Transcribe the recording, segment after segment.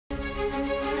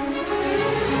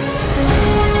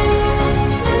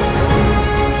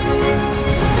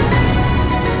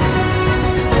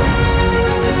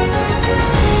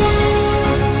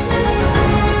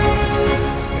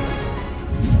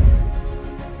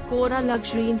Korra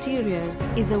Luxury Interior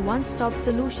is a one-stop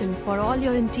solution for all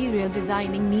your interior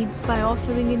designing needs by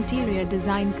offering interior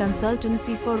design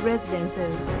consultancy for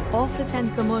residences, office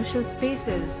and commercial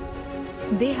spaces.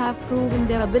 They have proven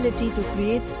their ability to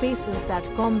create spaces that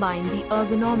combine the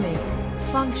ergonomic,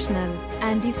 functional,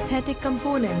 and aesthetic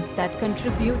components that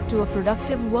contribute to a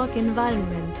productive work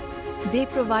environment. They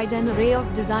provide an array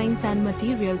of designs and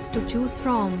materials to choose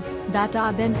from that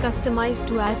are then customized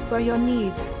to as per your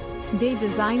needs. They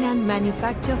design and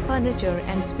manufacture furniture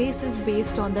and spaces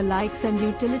based on the likes and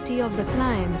utility of the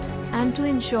client, and to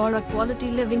ensure a quality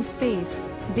living space,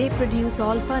 they produce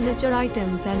all furniture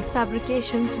items and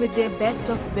fabrications with their best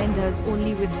of vendors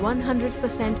only with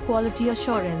 100% quality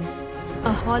assurance.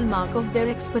 A hallmark of their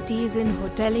expertise in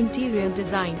hotel interior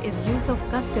design is use of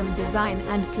custom design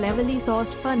and cleverly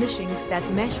sourced furnishings that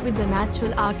mesh with the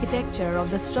natural architecture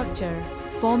of the structure,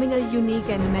 forming a unique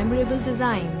and memorable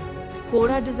design.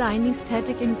 Korra design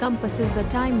aesthetic encompasses a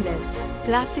timeless,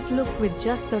 classic look with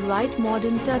just the right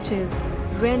modern touches,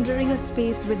 rendering a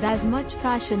space with as much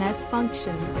fashion as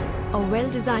function. A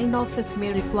well-designed office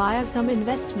may require some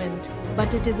investment,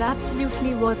 but it is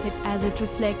absolutely worth it as it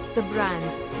reflects the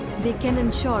brand. They can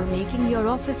ensure making your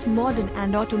office modern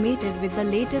and automated with the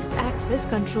latest access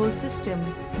control system,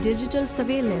 digital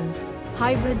surveillance,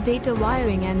 hybrid data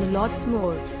wiring and lots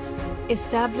more.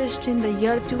 Established in the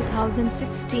year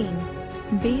 2016.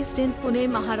 Based in Pune,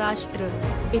 Maharashtra,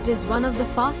 it is one of the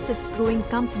fastest growing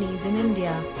companies in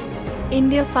India.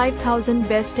 India 5000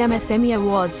 Best MSME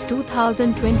Awards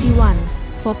 2021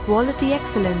 for quality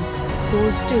excellence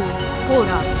goes to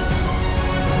Korra.